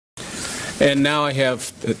And now I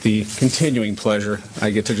have the continuing pleasure, I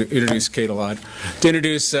get to introduce Kate a lot, to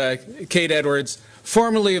introduce Kate Edwards,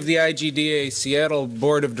 formerly of the IGDA Seattle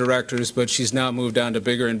Board of Directors, but she's now moved on to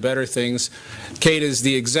bigger and better things. Kate is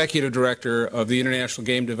the Executive Director of the International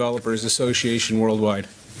Game Developers Association Worldwide.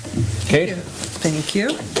 Kate? Thank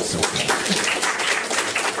you.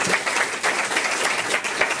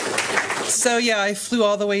 So yeah, I flew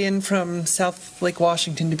all the way in from South Lake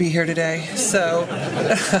Washington to be here today. So,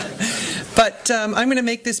 but I'm going to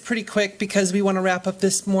make this pretty quick because we want to wrap up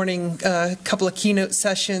this morning a couple of keynote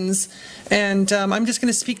sessions. And I'm just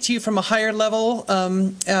going to speak to you from a higher level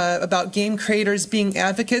about game creators being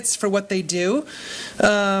advocates for what they do.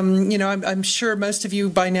 You know, I'm sure most of you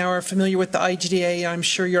by now are familiar with the IGDA. I'm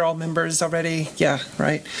sure you're all members already. Yeah,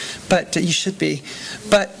 right. But you should be.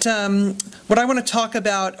 But what I want to talk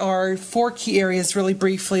about are 4 key areas really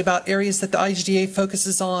briefly about areas that the IGDA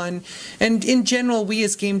focuses on. And in general, we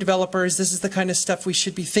as game developers, this is the kind of stuff we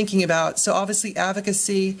should be thinking about. So obviously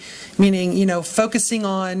advocacy, meaning, you know, focusing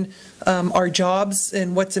on our jobs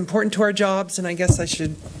and what's important to our jobs, and I guess I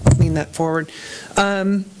should lean that forward.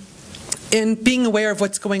 And being aware of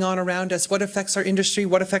what's going on around us, what affects our industry,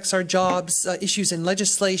 what affects our jobs, issues in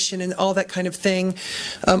legislation and all that kind of thing.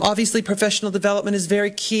 Obviously, professional development is very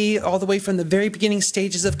key, all the way from the very beginning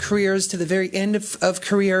stages of careers to the very end of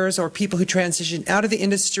careers, or people who transition out of the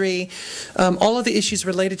industry. All of the issues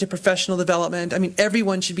related to professional development. I mean,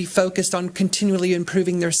 everyone should be focused on continually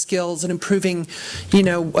improving their skills and improving, you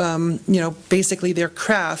know, basically their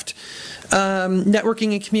craft.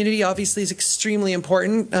 Networking and community obviously is extremely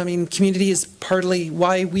important. I mean, community is partly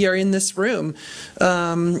why we are in this room.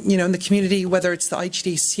 You know, in the community, whether it's the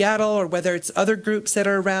IGDA Seattle or whether it's other groups that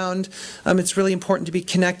are around, it's really important to be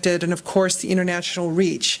connected. And of course, the international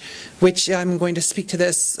reach, which I'm going to speak to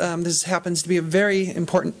this. This happens to be a very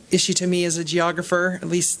important issue to me as a geographer, at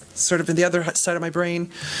least sort of in the other side of my brain.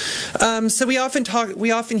 So we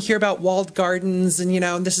often hear about walled gardens, and you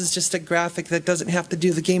know, and this is just a graphic that doesn't have to do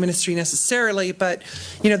with the game industry necessarily, but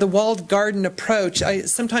you know, the walled garden approach, I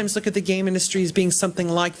sometimes look at the game industry as being something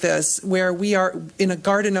like this, where we are in a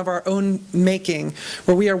garden of our own making,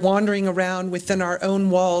 where we are wandering around within our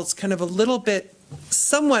own walls, kind of a little bit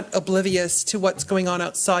somewhat oblivious to what's going on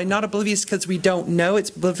outside. Not oblivious because we don't know,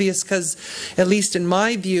 it's oblivious because, at least in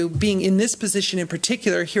my view, being in this position in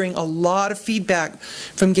particular, hearing a lot of feedback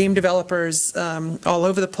from game developers all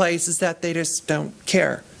over the place, is that they just don't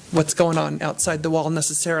care what's going on outside the wall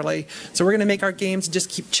necessarily. So we're going to make our games and just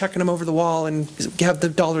keep checking them over the wall and have the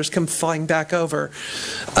dollars come flying back over.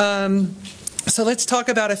 So let's talk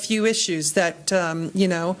about a few issues that, you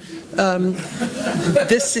know,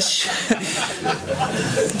 this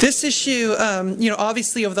issue, you know,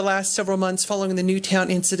 obviously over the last several months following the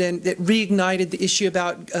Newtown incident, it reignited the issue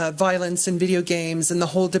about violence in video games and the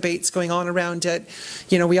whole debates going on around it.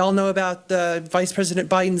 You know, we all know about the Vice President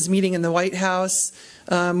Biden's meeting in the White House,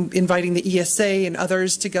 inviting the ESA and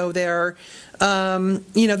others to go there.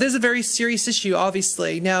 You know, there's a very serious issue,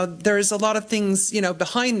 obviously. Now, there's a lot of things, you know,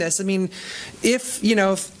 behind this. I mean, if, you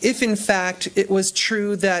know, if in fact it was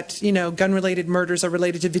true that, you know, gun-related murders are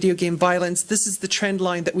related to video game violence, this is the trend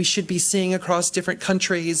line that we should be seeing across different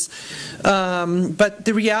countries. But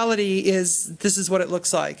the reality is, this is what it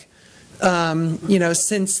looks like. You know,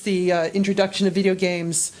 since the introduction of video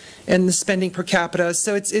games and the spending per capita.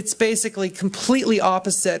 So it's basically completely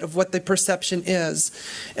opposite of what the perception is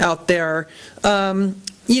out there.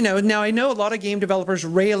 You know, now I know a lot of game developers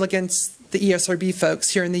rail against the ESRB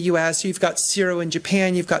folks here in the US. You've got Zero in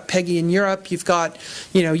Japan, you've got PEGI in Europe, you've got,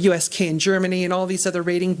 you know, USK in Germany, and all these other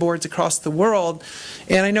rating boards across the world.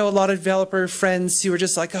 And I know a lot of developer friends who are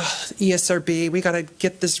just like, oh, ESRB, we got to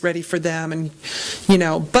get this ready for them. And, you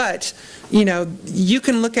know, but, you know, you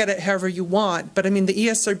can look at it however you want, but I mean, the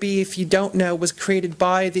ESRB, if you don't know, was created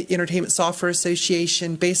by the Entertainment Software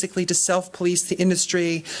Association basically to self-police the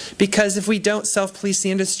industry, because if we don't self-police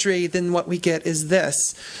the industry, then what we get is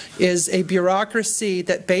this, is a bureaucracy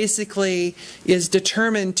that basically is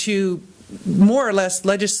determined to more or less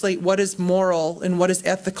legislate what is moral and what is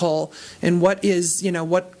ethical and what is, you know,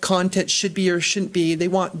 what content should be or shouldn't be. They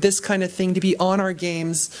want this kind of thing to be on our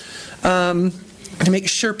games to make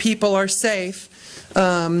sure people are safe.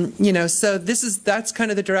 You know, so that's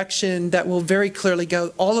kind of the direction that will very clearly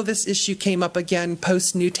go. All of this issue came up again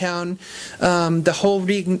post Newtown, the whole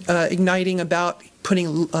igniting about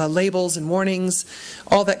putting labels and warnings,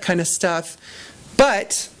 all that kind of stuff.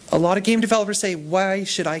 But a lot of game developers say, why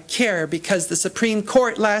should I care? Because the Supreme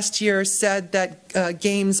Court last year said that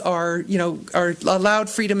games are, you know, are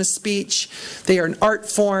allowed freedom of speech. They are an art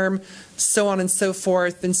form. so on and so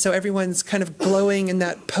forth. And so everyone's kind of glowing in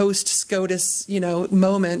that post-SCOTUS,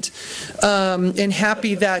 moment, and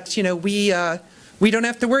happy that, we don't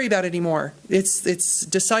have to worry about it anymore. It's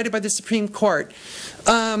decided by the Supreme Court.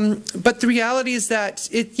 But the reality is that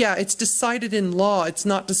it's decided in law. It's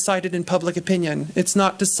not decided in public opinion. It's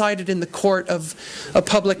not decided in the court of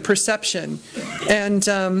public perception. And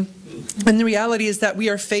the reality is that we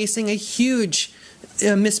are facing a huge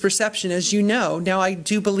misperception, as you know. Now, I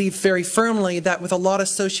do believe very firmly that with a lot of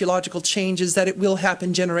sociological changes that it will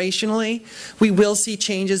happen generationally. We will see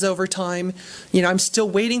changes over time. I'm still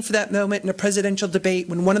waiting for that moment in a presidential debate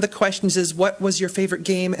when one of the questions is, what was your favorite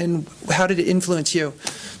game and how did it influence you?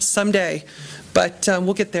 Someday. But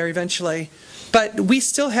we'll get there eventually. But we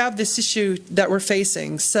still have this issue that we're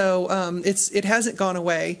facing. So it hasn't gone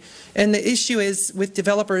away. And the issue is with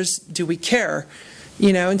developers, do we care?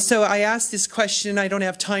 And so I asked this question. I don't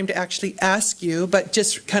have time to actually ask you, but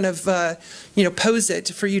just kind of, pose it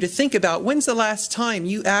for you to think about. When's the last time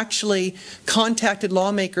you actually contacted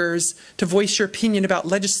lawmakers to voice your opinion about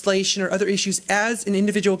legislation or other issues as an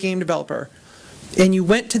individual game developer? And you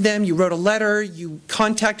went to them, you wrote a letter, you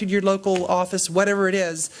contacted your local office, whatever it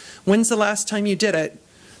is. When's the last time you did it?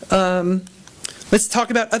 Let's talk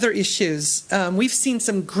about other issues. We've seen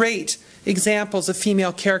some great examples of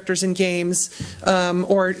female characters in games,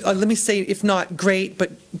 or let me say, if not great,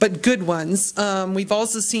 but good ones. We've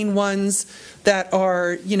also seen ones that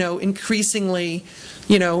are, increasingly,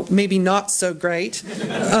 maybe not so great.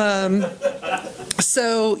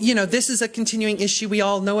 So, this is a continuing issue. We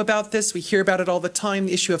all know about this. We hear about it all the time,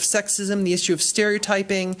 the issue of sexism, the issue of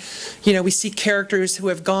stereotyping. We see characters who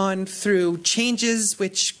have gone through changes,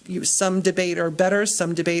 which some debate are better,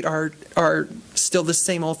 some debate are still the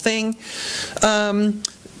same old thing.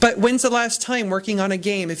 But when's the last time working on a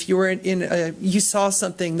game, if you were you saw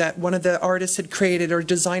something that one of the artists had created or a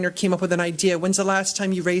designer came up with an idea, when's the last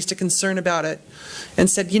time you raised a concern about it and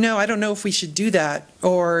said, I don't know if we should do that,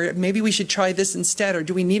 or maybe we should try this instead, or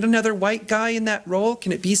do we need another white guy in that role?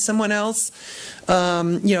 Can it be someone else?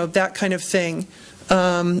 That kind of thing.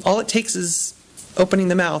 All it takes is opening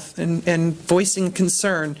the mouth and voicing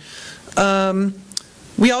concern.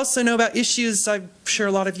 We also know about issues. I'm sure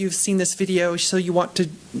a lot of you have seen this video. So you want to,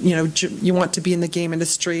 you want to be in the game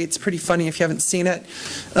industry. It's pretty funny if you haven't seen it,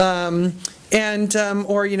 or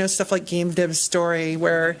stuff like Game Dev Story,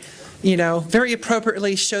 where very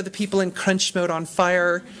appropriately show the people in crunch mode on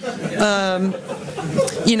fire. And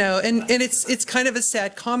it's kind of a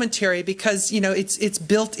sad commentary because it's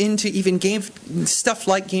built into even game stuff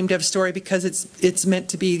like Game Dev Story because it's meant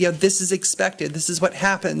to be this is expected, this is what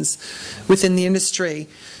happens within the industry.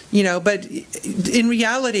 But in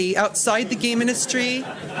reality, outside the game industry,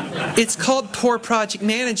 it's called poor project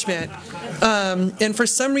management. And for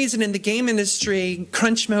some reason in the game industry,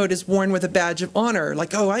 crunch mode is worn with a badge of honor.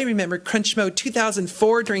 Like, oh, I remember crunch mode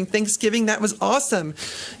 2004 during Thanksgiving. That was awesome.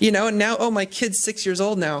 And now, oh, my kid's 6 years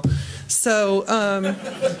old now. So,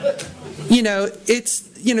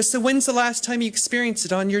 so when's the last time you experienced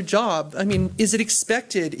it on your job? I mean, is it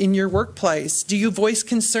expected in your workplace? Do you voice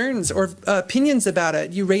concerns or opinions about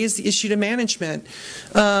it? You raise the issue to management.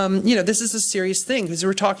 This is a serious thing because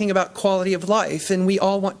we're talking about quality of life, and we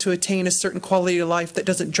all want to attain a certain quality of life that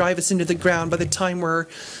doesn't drive us into the ground by the time we're,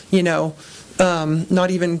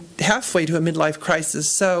 not even halfway to a midlife crisis.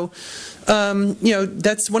 So,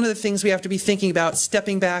 that's one of the things we have to be thinking about,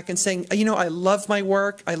 stepping back and saying, I love my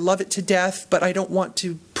work, I love it to death, but I don't want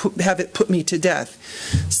to have it put me to death.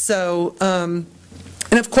 So,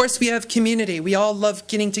 and of course we have community. We all love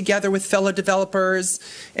getting together with fellow developers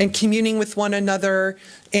and communing with one another.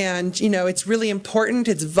 And, it's really important.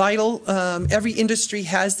 It's vital. Every industry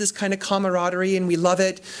has this kind of camaraderie, and we love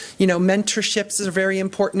it. Mentorships are very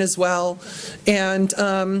important as well. And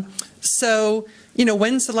so,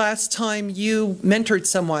 when's the last time you mentored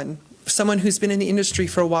someone who's been in the industry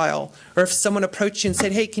for a while? Or if someone approached you and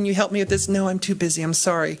said, hey, can you help me with this? No, I'm too busy, I'm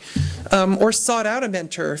sorry. Or sought out a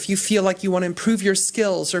mentor if you feel like you want to improve your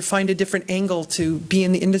skills or find a different angle to be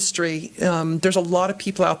in the industry. There's a lot of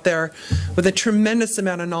people out there with a tremendous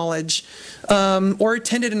amount of knowledge. Or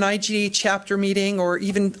attended an IGDA chapter meeting or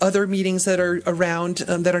even other meetings that are around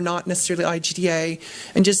that are not necessarily IGDA,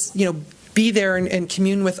 and just, be there and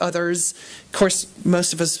commune with others. Of course,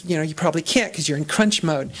 most of us, you probably can't because you're in crunch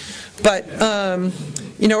mode. But,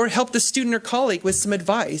 or help the student or colleague with some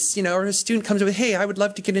advice, or a student comes with, hey, I would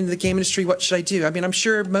love to get into the game industry, what should I do? I mean, I'm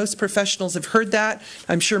sure most professionals have heard that.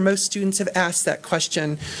 I'm sure most students have asked that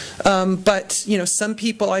question. But, some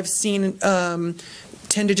people I've seen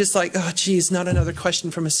tend to just like, oh, geez, not another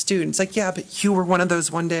question from a student. It's like, yeah, but you were one of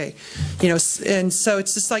those one day, you know. And so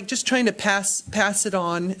it's just like just trying to pass it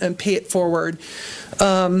on and pay it forward.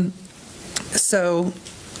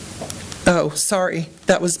 Oh, sorry,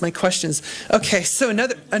 that was my questions. Okay, so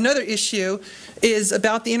another issue is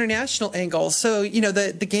about the international angle. So, you know,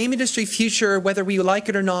 the game industry future, whether we like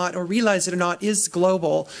it or not, or realize it or not, is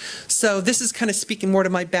global. So this is kind of speaking more to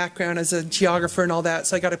my background as a geographer and all that,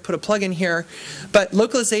 so I got to put a plug in here. But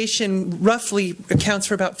localization roughly accounts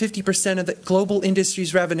for about 50% of the global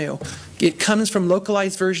industry's revenue. It comes from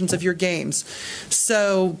localized versions of your games.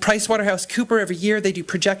 So PricewaterhouseCoopers, every year they do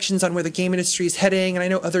projections on where the game industry is heading, and I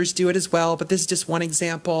know others do it as well, but this is just one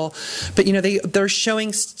example. But, you know, they're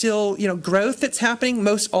showing still, you know, growth that's happening.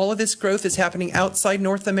 Most all of this growth is happening outside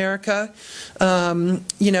North America.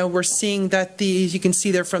 You know, we're seeing that you can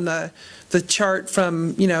see there from the chart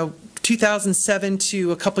from, you know, 2007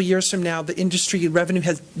 to a couple years from now, the industry revenue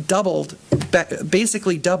has doubled,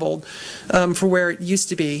 basically doubled for where it used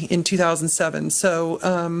to be in 2007.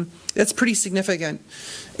 So that's pretty significant.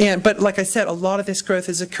 But like I said, a lot of this growth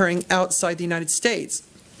is occurring outside the United States.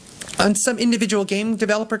 On some individual game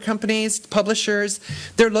developer companies, publishers,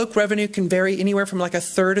 their local revenue can vary anywhere from like a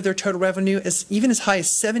third of their total revenue, even as high as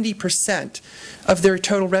 70% of their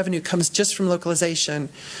total revenue comes just from localization.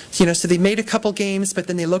 You know, so they made a couple games, but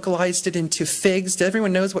then they localized it into FIGs.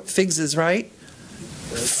 Everyone knows what FIGs is, right?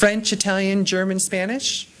 French, Italian, German,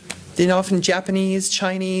 Spanish. Then often Japanese,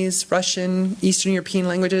 Chinese, Russian, Eastern European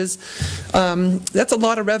languages. That's a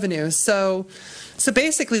lot of revenue. So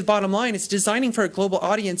basically, the bottom line is designing for a global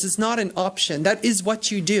audience is not an option. That is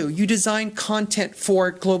what you do. You design content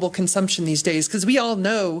for global consumption these days, because we all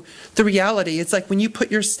know the reality. It's like when you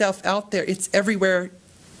put your stuff out there, it's everywhere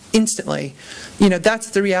instantly. You know, that's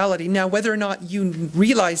the reality. Now, whether or not you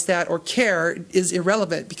realize that or care is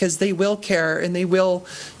irrelevant, because they will care, and they will,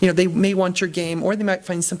 you know, they may want your game, or they might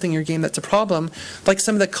find something in your game that's a problem, like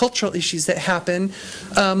some of the cultural issues that happen,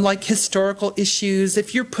 like historical issues.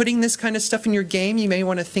 If you're putting this kind of stuff in your game, you may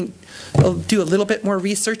want to do a little bit more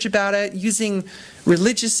research about it, using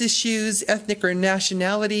religious issues, ethnic or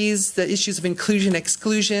nationalities, the issues of inclusion,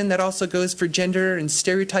 exclusion. That also goes for gender and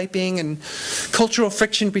stereotyping, and cultural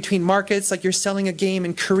friction between markets, like you're selling a game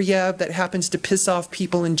in Korea that happens to piss off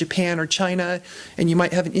people in Japan or China, and you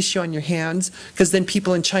might have an issue on your hands, because then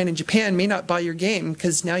people in China and Japan may not buy your game,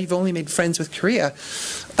 because now you've only made friends with Korea.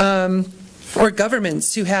 Or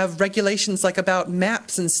governments who have regulations like about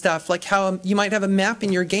maps and stuff, like how you might have a map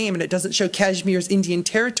in your game and it doesn't show Kashmir's Indian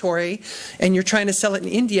territory, and you're trying to sell it in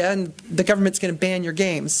India, and the government's going to ban your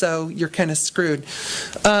game, so you're kind of screwed.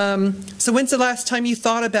 So when's the last time you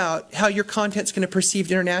thought about how your content's going to be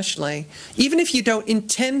perceived internationally? Even if you don't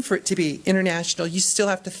intend for it to be international, you still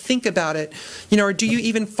have to think about it. You know, or do you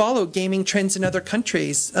even follow gaming trends in other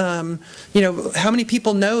countries? You know, how many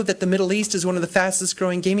people know that the Middle East is one of the fastest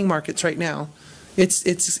growing gaming markets right now?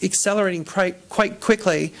 It's accelerating quite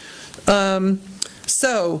quickly.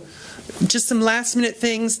 So just some last minute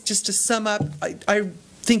things just to sum up. I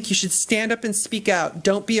think you should stand up and speak out.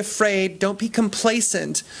 Don't be afraid. Don't be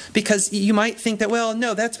complacent, because you might think that, well,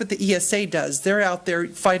 no, that's what the ESA does. They're out there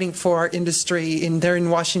fighting for our industry, and they're in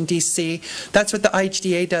Washington, D.C. That's what the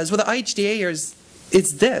IGDA does. Well, the IGDA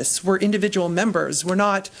is this. We're individual members. We're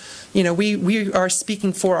not, you know, we are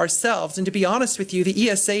speaking for ourselves. And to be honest with you, the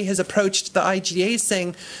ESA has approached the IGDA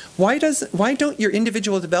saying, why don't your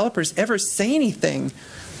individual developers ever say anything?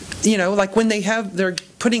 You know, like when they're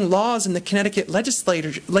putting laws in the Connecticut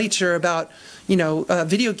legislature about, you know,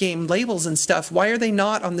 video game labels and stuff. Why are they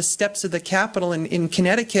not on the steps of the Capitol in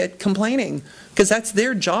Connecticut complaining? Because that's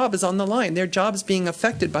their job is on the line. Their job is being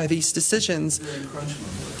affected by these decisions.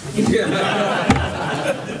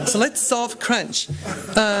 So let's solve crunch.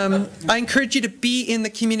 I encourage you to be in the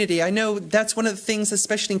community. I know that's one of the things,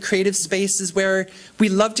 especially in creative spaces, where we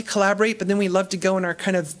love to collaborate, but then we love to go in our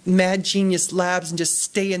kind of mad genius labs and just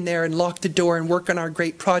stay in there and lock the door and work on our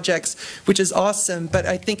great projects, which is awesome. But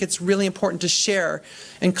I think it's really important to share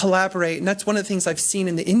and collaborate. And that's one of the things I've seen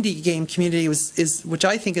in the indie game community, which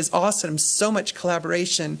I think is awesome. So much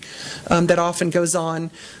collaboration that often goes on.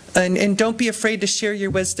 And don't be afraid to share your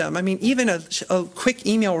wisdom. I mean, even a quick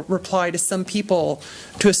email reply to some people,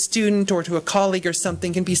 to a student or to a colleague or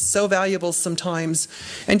something, can be so valuable sometimes.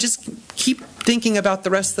 And just keep thinking about the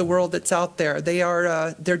rest of the world that's out there.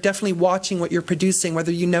 They're definitely watching what you're producing,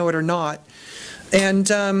 whether you know it or not. And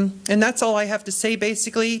that's all I have to say,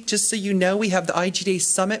 basically. Just so you know, we have the IGDA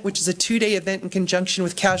Summit, which is a 2-day event in conjunction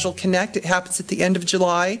with Casual Connect. It happens at the end of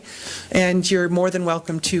July, and you're more than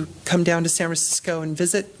welcome to come down to San Francisco and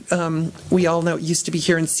visit. We all know it used to be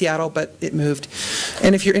here in Seattle, but it moved.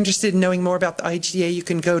 And if you're interested in knowing more about the IGDA, you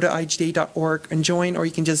can go to igda.org and join, or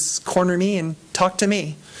you can just corner me and talk to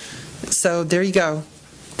me. So there you go.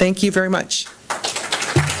 Thank you very much.